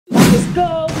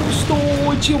go,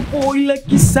 store, it's your boy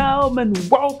Lucky Salmon.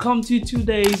 Welcome to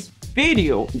today's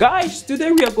video. Guys,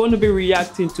 today we are going to be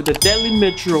reacting to the Delhi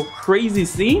Metro crazy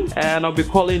scene, and I'll be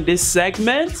calling this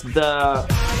segment the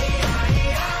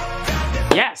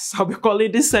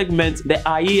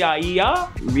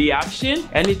Aiya reaction.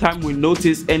 Anytime we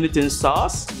notice anything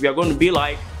sus, we are going to be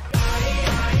like,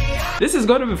 this is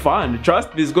going to be fun.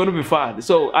 Trust me, it's going to be fun.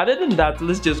 So other than that,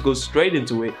 let's just go straight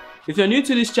into it. If you're new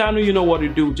to this channel, you know what to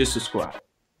do. Just subscribe.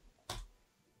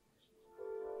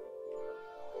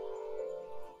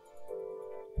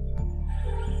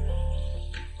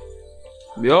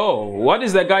 Yo, what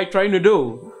is that guy trying to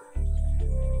do?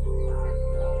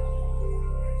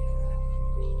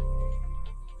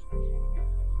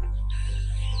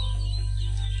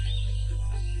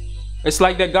 It's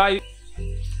like the guy.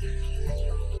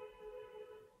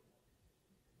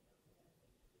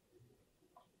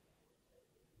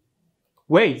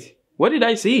 Wait, what did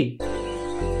I see?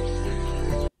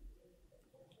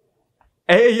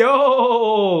 Hey,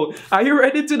 yo! Are you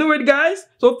ready to do it, guys?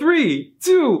 So 3,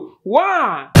 2,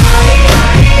 1.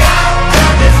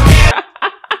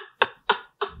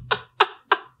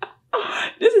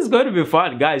 This is going to be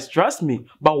fun, guys. Trust me.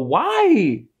 But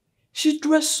why? She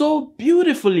dressed so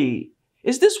beautifully.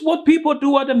 Is this what people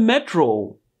do at the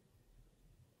metro?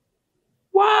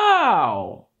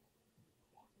 Wow!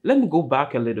 Let me go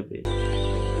back a little bit.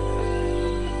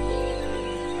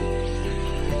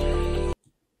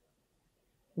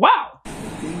 Wow!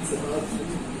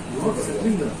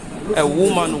 A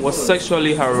woman was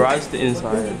sexually harassed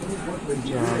inside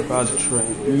Jahanabad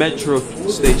train metro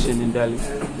station in Delhi.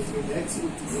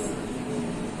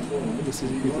 This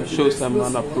is people shows a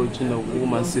man approaching a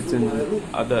woman sitting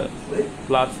at the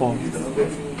platform.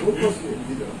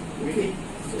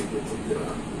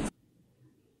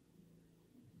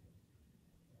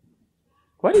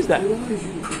 What is that?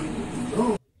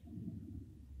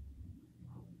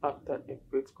 After a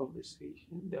great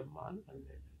conversation, the man and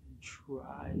then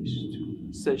tries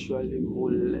to sexually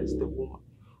molest the woman.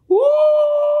 Woo!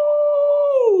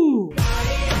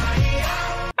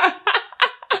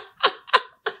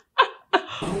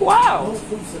 Wow!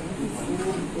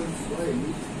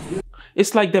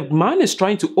 It's like the man is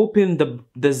trying to open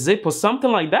the zip or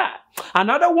something like that.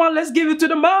 Another one, let's give it to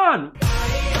the man.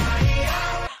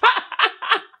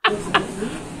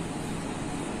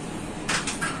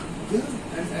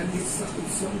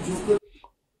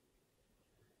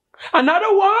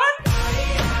 Another one?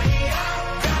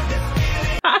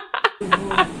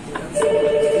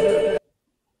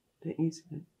 The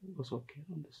incident was okay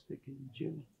on the 2nd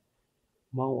June.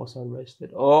 Man was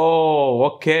arrested. Oh,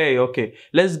 okay.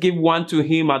 Let's give one to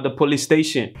him at the police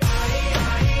station.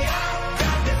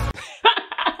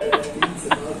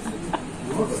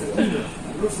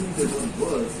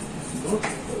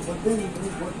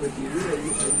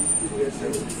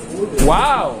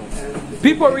 Wow,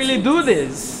 people really do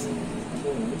this.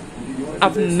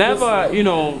 I've never,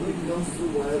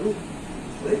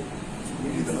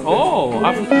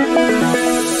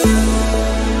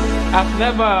 I've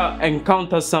never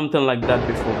encountered something like that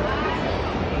before.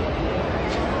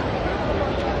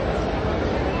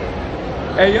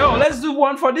 Hey, yo, let's do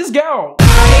one for this girl.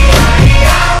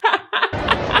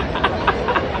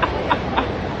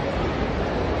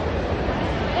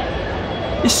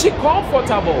 Is she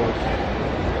comfortable?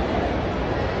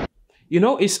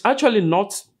 It's actually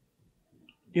not,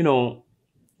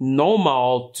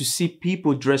 normal to see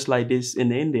people dressed like this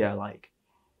in India. Like,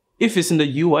 if it's in the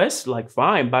US, like,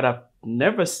 fine, but I've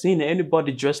never seen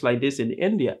anybody dressed like this in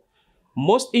India.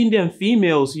 Most Indian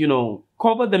females,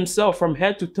 cover themselves from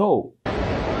head to toe.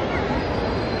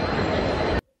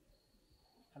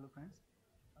 Hello friends,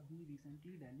 अभी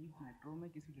recently Delhi metro में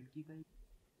किसी लड़की का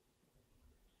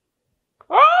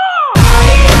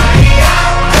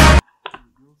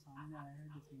video सामने आया है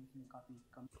जिसमें उसने काफी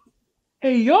कम.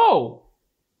 Hey, yo!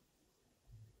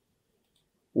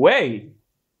 Wait.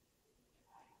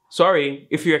 Sorry,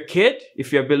 if you're a kid,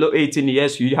 if you're below 18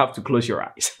 years, you have to close your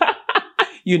eyes.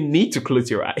 You need to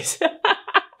close your eyes.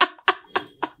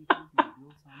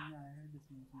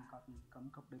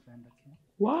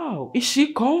 Wow, is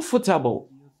she comfortable?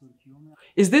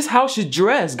 Is this how she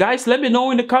dressed? Guys, let me know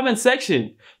in the comment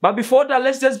section. But before that,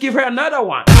 let's just give her another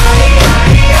one.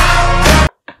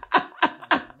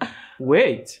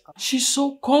 Wait, she's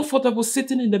so comfortable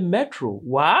sitting in the metro.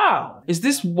 Wow, is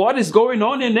this what is going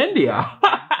on in India?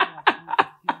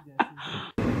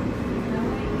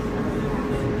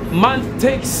 Man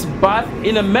takes bath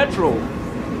in a metro.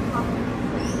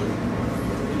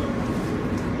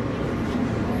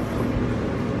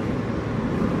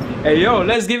 Hey, yo,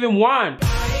 let's give him one.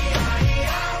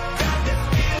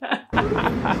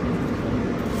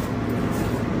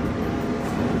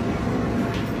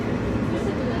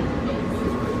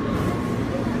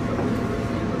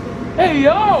 Hey,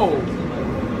 yo!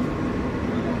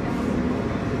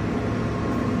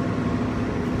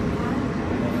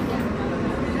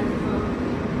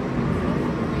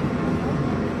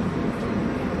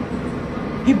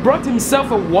 He brought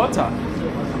himself a water.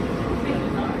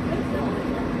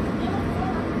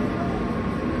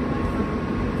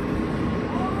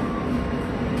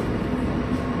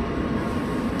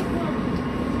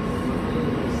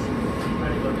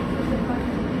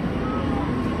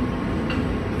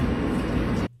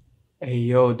 Hey,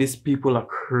 yo, these people are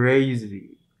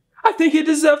crazy. I think he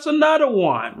deserves another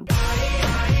one.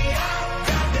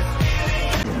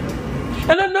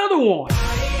 And another one.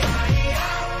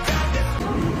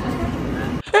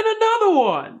 And another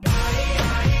one.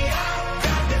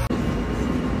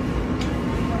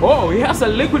 Oh, he has a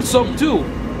liquid soap too.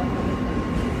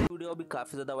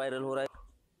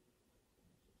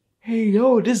 Hey,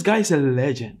 yo, this guy's a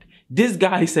legend. This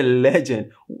guy is a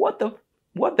legend. What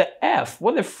the F?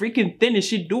 What the freaking thing is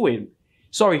she doing?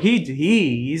 Sorry,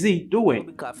 is he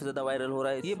doing?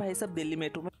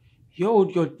 Yo,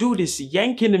 your dude is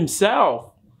yanking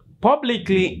himself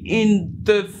publicly in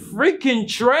the freaking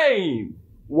train.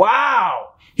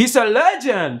 Wow, he's a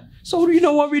legend. So you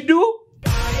know what we do?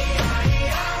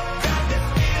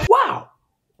 Wow.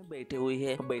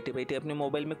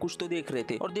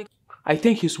 I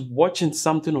think he's watching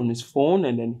something on his phone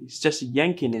and then he's just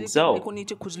yanking himself.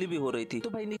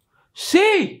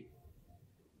 See?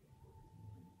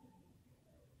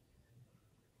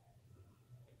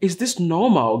 Is this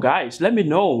normal, guys? Let me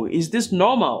know. Is this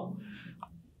normal?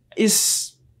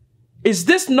 Is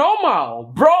this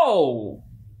normal, bro?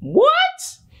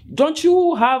 What? Don't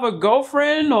you have a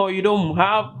girlfriend or you don't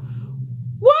have...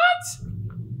 What?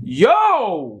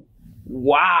 Yo!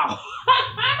 Wow!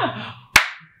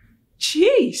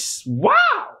 Jeez!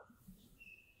 Wow!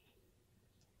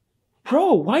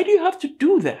 Bro, why do you have to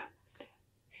do that?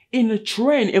 In a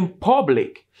train, in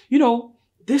public. You know,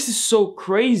 this is so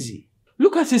crazy.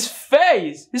 Look at his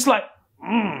face. He's like,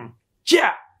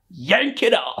 yeah, yank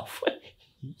it off.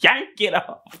 Yank it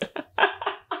off.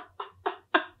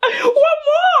 One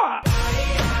more.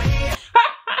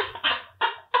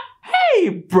 Hey,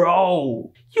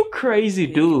 bro. You crazy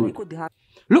dude.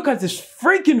 Look at this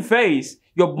freaking face.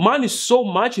 Your mind is so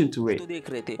much into it.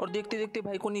 और देखते देखते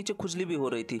भाई को नीचे खुजली भी हो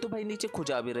रही थी तो भाई नीचे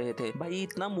खुजा भी रहे थे भाई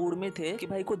इतना मूड में थे कि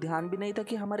भाई को ध्यान भी नहीं था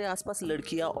कि हमारे आसपास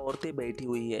लड़कियां औरतें बैठी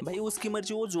हुई है भाई उसकी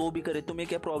मर्जी वो जो भी करे तुम्हें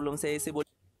क्या प्रॉब्लम है ऐसे बोल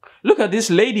Look at this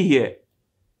lady here.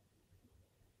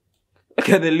 Look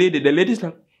at the lady's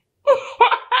like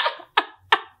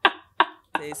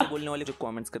ऐसे बोलने वाले जो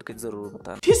कमेंट्स करके जरूर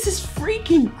बता This is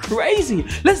freaking crazy.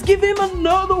 Let's give him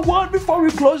another one before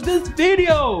we close this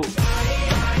video.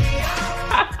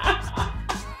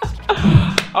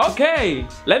 Okay,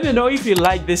 let me know if you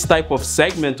like this type of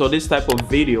segment or this type of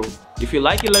video. If you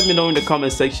like it, let me know in the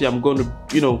comment section. I'm going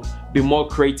to, be more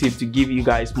creative to give you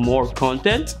guys more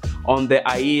content on the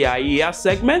AIEA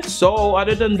segment. So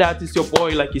other than that, it's your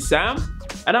boy Lucky Sam,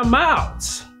 and I'm out.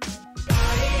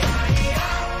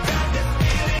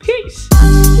 Peace.